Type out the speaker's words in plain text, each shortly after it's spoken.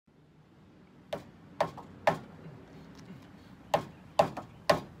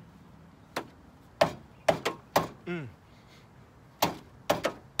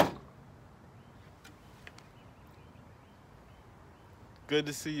Good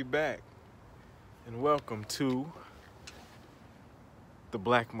to see you back, and welcome to the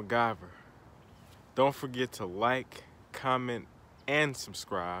Black MacGyver. Don't forget to like, comment, and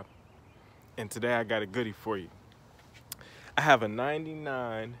subscribe. And today I got a goodie for you. I have a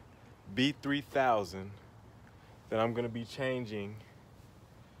 99 B3000 that I'm gonna be changing.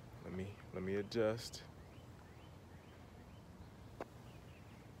 Let me adjust.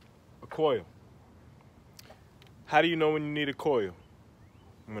 A coil. How do you know when you need a coil?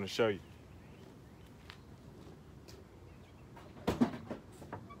 I'm gonna show you.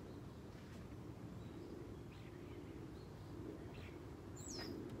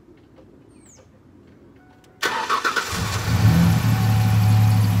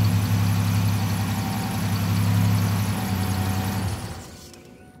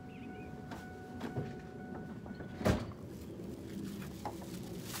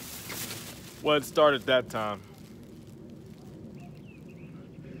 Well, it started that time.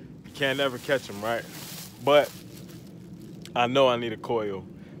 You can't ever catch them, right? But I know I need a coil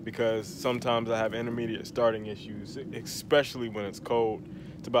because sometimes I have intermediate starting issues, especially when it's cold.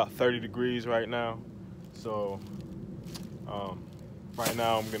 It's about 30 degrees right now. So right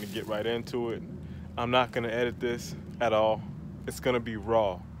now I'm gonna get right into it. I'm not gonna edit this at all. It's gonna be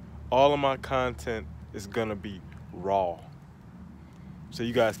raw. All of my content is gonna be raw. So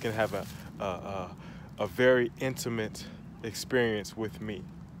you guys can have a very intimate experience with me,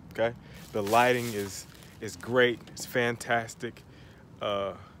 okay? The lighting is great, it's fantastic.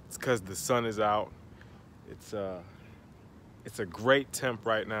 It's because the sun is out. It's a great temp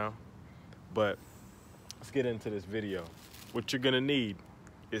right now, but let's get into this video. What you're gonna need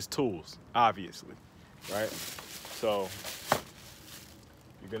is tools, obviously, right? So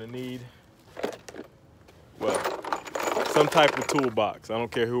you're gonna need, well, some type of toolbox. I don't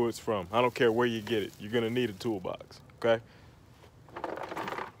care who it's from. I don't care where you get it. You're gonna need a toolbox, okay?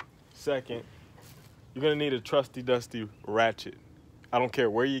 Second, you're gonna need a trusty dusty ratchet. I don't care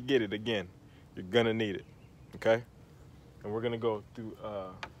where you get it, again, you're gonna need it, okay? And we're gonna go through,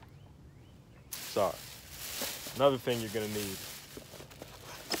 another thing you're gonna need.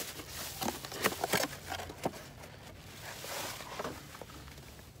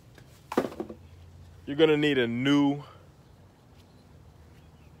 You're gonna need a new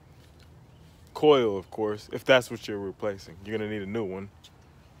coil, of course, if that's what you're replacing. You're gonna need a new one.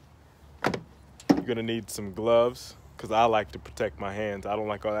 You're gonna need some gloves, because I like to protect my hands. I don't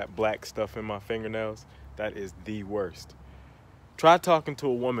like all that black stuff in my fingernails. That is the worst. Try talking to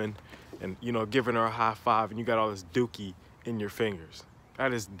a woman and, you know, giving her a high five and you got all this dookie in your fingers.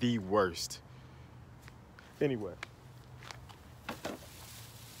 That is the worst. Anyway.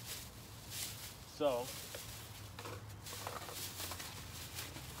 So,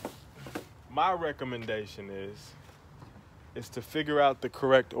 my recommendation is to figure out the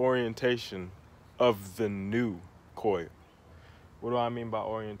correct orientation of the new coil. What do I mean by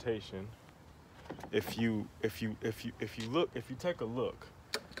orientation? If you take a look,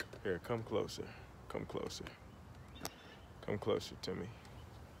 here, come closer to me.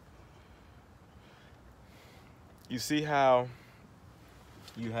 You see how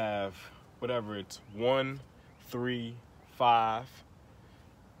you have whatever it's 1, 3, 5,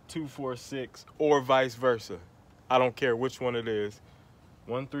 2, 4, 6, or vice versa. I don't care which one it is.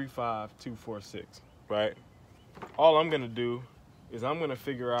 1, 3, 5, 2, 4, 6, right? All I'm gonna do is I'm gonna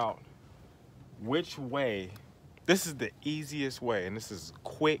figure out which way. This is the easiest way, and this is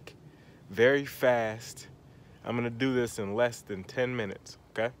quick, very fast. I'm gonna do this in less than 10 minutes,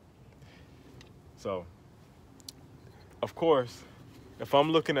 okay? So, of course, if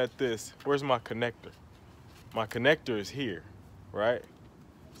I'm looking at this, where's my connector? My connector is here, right?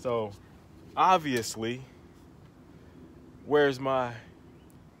 So, obviously, where's my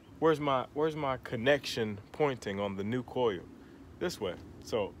connection pointing on the new coil? This way.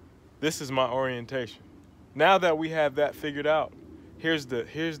 So, this is my orientation. Now that we have that figured out, here's the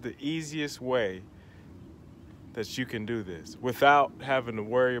easiest way that you can do this without having to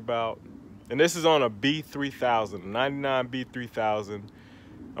worry about, and this is on a B3000, 99 B3000.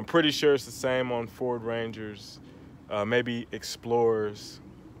 I'm pretty sure it's the same on Ford Rangers, maybe Explorers,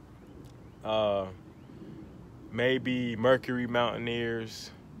 maybe Mercury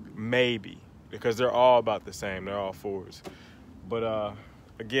Mountaineers, maybe, because they're all about the same. They're all Fords. But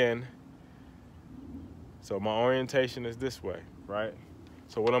again, so my orientation is this way, right?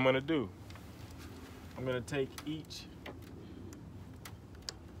 So what I'm gonna do, I'm gonna take each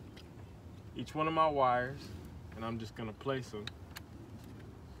one of my wires, and I'm just gonna place them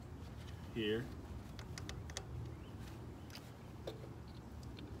here.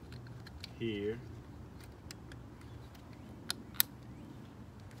 here,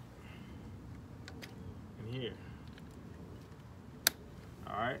 and here.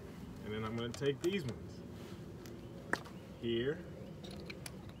 All right, and then I'm going to take these ones here,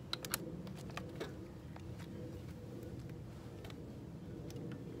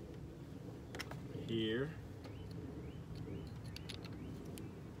 here,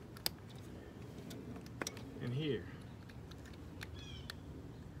 and here.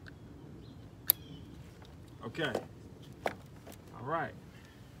 Okay. All right.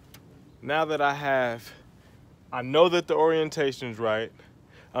 Now that I know that the orientation's right.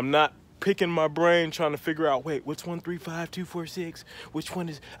 I'm not picking my brain trying to figure out, wait, which one 3, 5, 2, 4, 6? Which one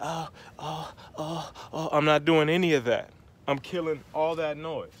is, I'm not doing any of that. I'm killing all that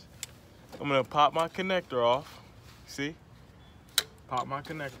noise. I'm gonna pop my connector off. See? Pop my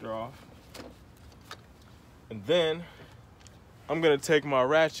connector off. And then I'm gonna take my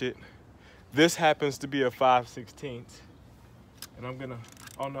ratchet. This happens to be a 5/16. And I'm gonna,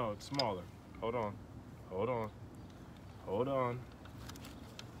 oh no, it's smaller. Hold on, hold on, hold on.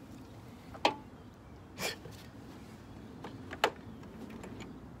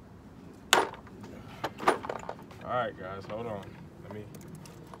 All right, guys, hold on. Let me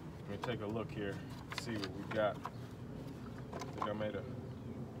take a look here, see what we got. I think I made a,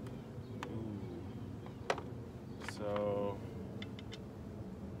 so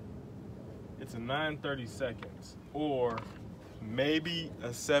it's a 9/32, or maybe a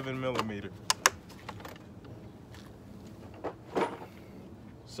 7mm.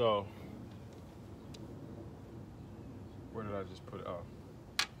 So, where did I just put it? Oh.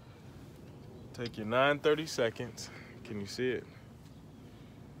 Take your 9/32. Can you see it?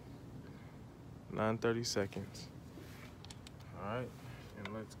 9/32. All right, and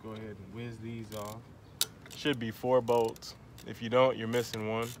let's go ahead and whiz these off. Should be 4 bolts. If you don't, you're missing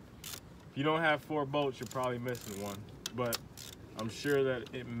one. If you don't have 4 bolts, you're probably missing one, but I'm sure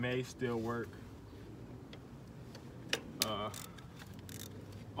that it may still work.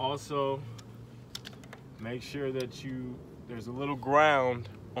 Also, make sure that there's a little ground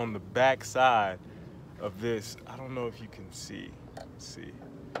on the back side of this. I don't know if you can see. Let's see.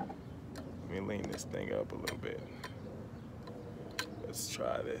 Let me lean this thing up a little bit. Let's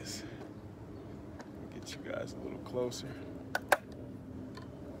try this. Get you guys a little closer.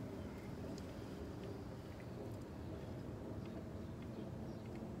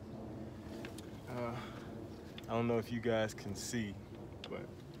 I don't know if you guys can see, but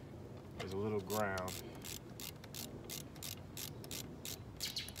there's a little ground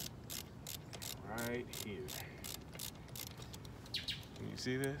right here. Can you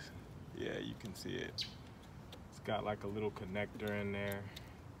see this? Yeah, you can see it. It's got like a little connector in there.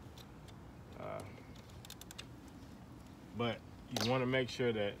 But you want to make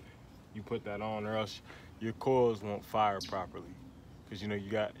sure that you put that on, or else your coils won't fire properly. Because you know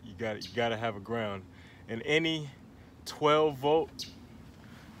you got to have a ground. And any 12-volt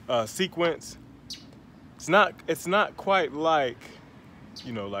sequence, it's not quite like,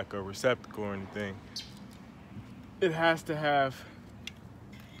 you know, like a receptacle or anything. It has to have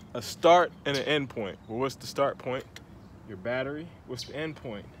a start and an end point. Well, what's the start point? Your battery. What's the end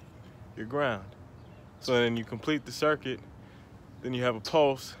point? Your ground. So then you complete the circuit, then you have a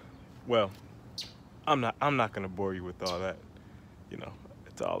pulse. Well, I'm not gonna bore you with all that. You know,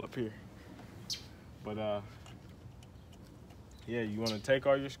 it's all up here. But yeah, you want to take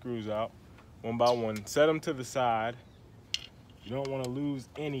all your screws out one by one, set them to the side. You don't want to lose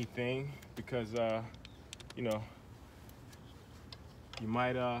anything because you know, it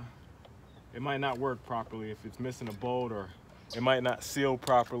might not work properly if it's missing a bolt, or it might not seal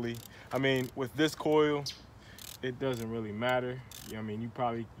properly. I mean, with this coil, it doesn't really matter. I mean, you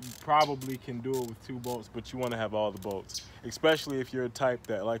probably can do it with 2 bolts, but you want to have all the bolts, especially if you're a type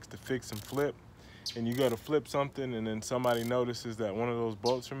that likes to fix and flip, and you go to flip something and then somebody notices that one of those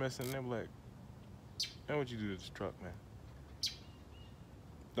bolts are missing, and they're like, man, what'd you do to this truck, man?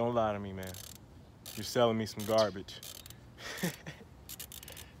 Don't lie to me, man. You're selling me some garbage.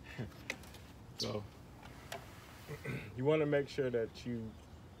 So you want to make sure that you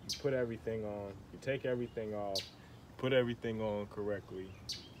put everything on, you take everything off, put everything on correctly.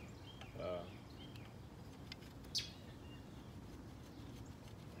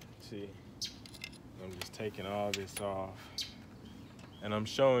 See, I'm just taking all this off, and I'm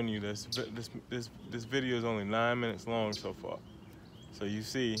showing you this video is only 9 minutes long so far. So you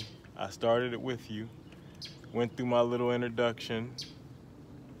see, I started it with you, went through my little introduction.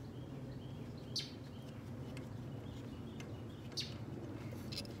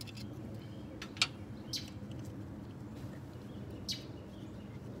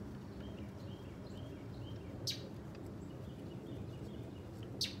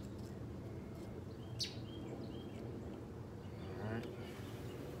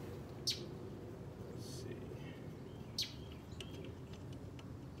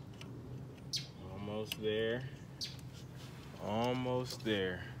 Almost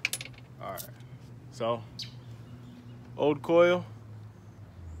there. All right. So, old coil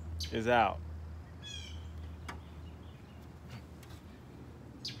is out.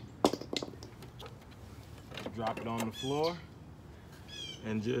 Drop it on the floor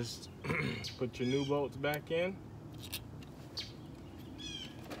and just put your new bolts back in.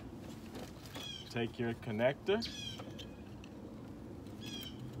 Take your connector.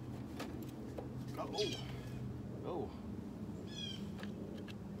 Oh.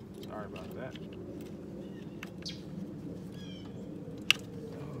 Sorry about that.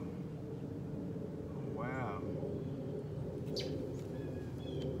 Oh, wow.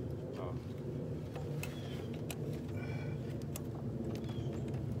 Oh.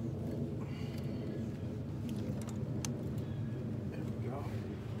 There we go.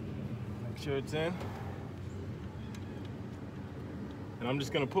 Make sure it's in. And I'm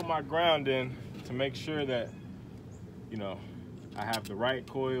just gonna put my ground in to make sure that, you know, I have the right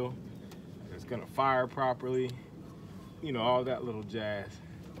coil, it's gonna fire properly, you know, all that little jazz.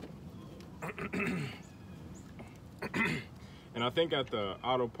 And I think at the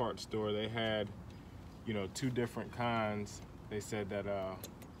auto parts store they had, you know, two different kinds. They said that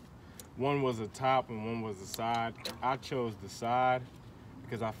one was a top and one was a side. I chose the side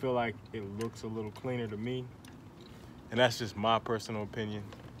because I feel like it looks a little cleaner to me. And that's just my personal opinion.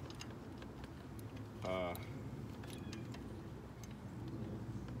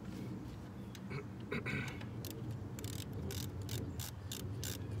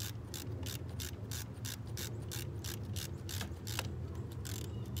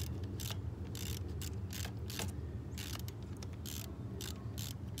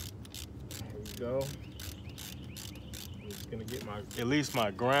 Go. I'm just gonna get at least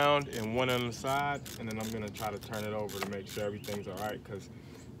my ground and one on the side, and then I'm gonna try to turn it over to make sure everything's all right, because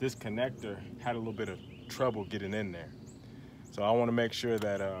this connector had a little bit of trouble getting in there. So I want to make sure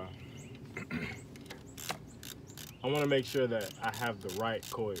that I have the right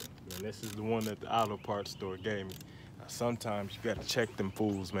coil, and this is the one that the auto parts store gave me. Now, sometimes you gotta check them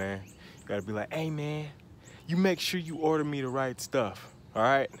fools, man. You gotta be like, hey man, you make sure you order me the right stuff, all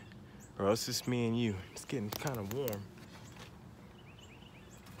right? Or else it's me and you. It's getting kind of warm.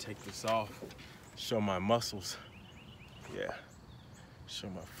 Take this off, show my muscles. Yeah, show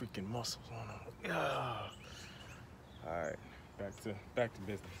my freaking muscles on them. Yeah. All right, back to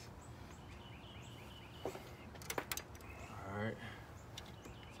business. All right,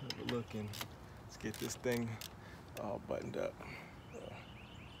 let's have a look and let's get this thing all buttoned up.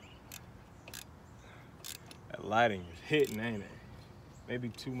 That lighting is hitting, ain't it? Maybe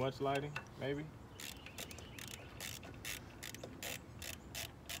too much lighting, maybe.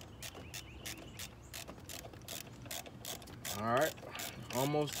 All right,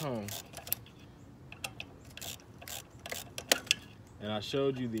 almost home. And I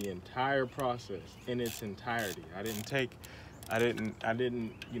showed you the entire process in its entirety. I didn't,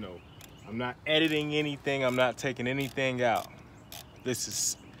 you know, I'm not editing anything. I'm not taking anything out. This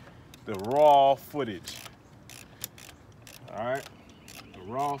is the raw footage. All right.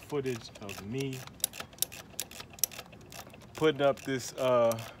 Raw footage of me putting up this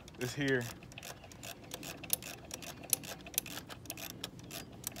here.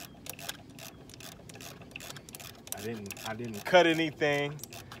 I didn't cut anything.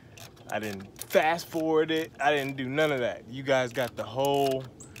 I didn't fast forward it. I didn't do none of that. You guys got the whole,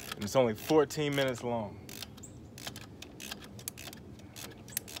 and it's only 14 minutes long.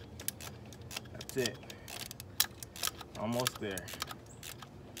 That's it. Almost there.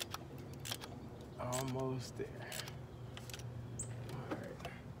 Almost there. All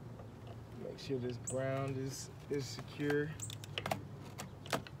right. Make sure this ground is secure.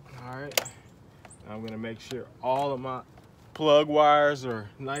 All right. Now I'm gonna make sure all of my plug wires are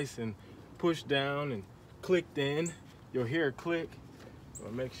nice and pushed down and clicked in. You'll hear a click.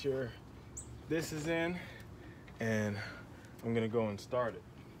 I'll make sure this is in, and I'm gonna go and start it.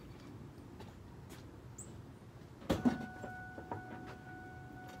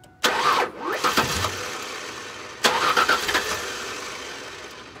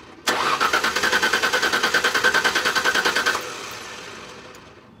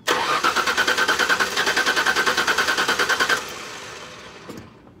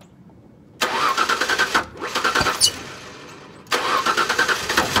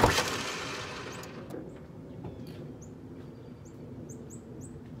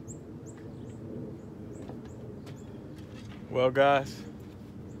 Well, guys,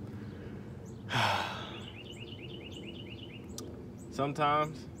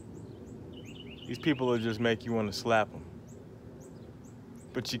 sometimes these people will just make you want to slap them.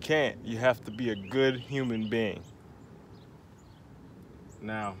 But you can't. You have to be a good human being.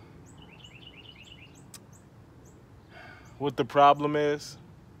 Now, what the problem is,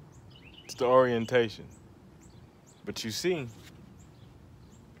 it's the orientation. But you see,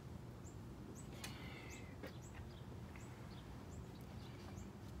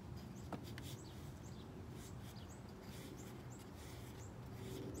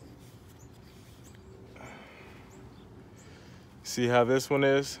 see how this one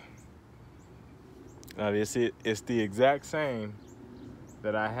is? Now it's the exact same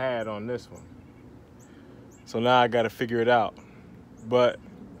that I had on this one. So now I gotta figure it out. But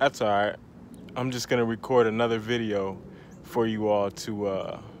that's all right. I'm just gonna record another video for you all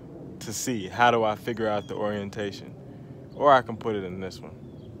to see how do I figure out the orientation. Or I can put it in this one.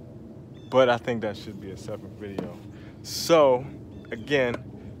 But I think that should be a separate video. So, again,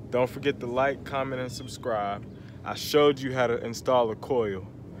 don't forget to like, comment, and subscribe. I showed you how to install a coil.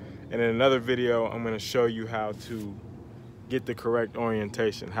 And in another video, I'm gonna show you how to get the correct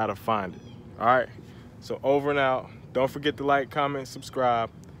orientation, how to find it. All right? So over and out. Don't forget to like, comment, subscribe.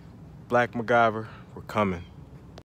 Black MacGyver, we're coming.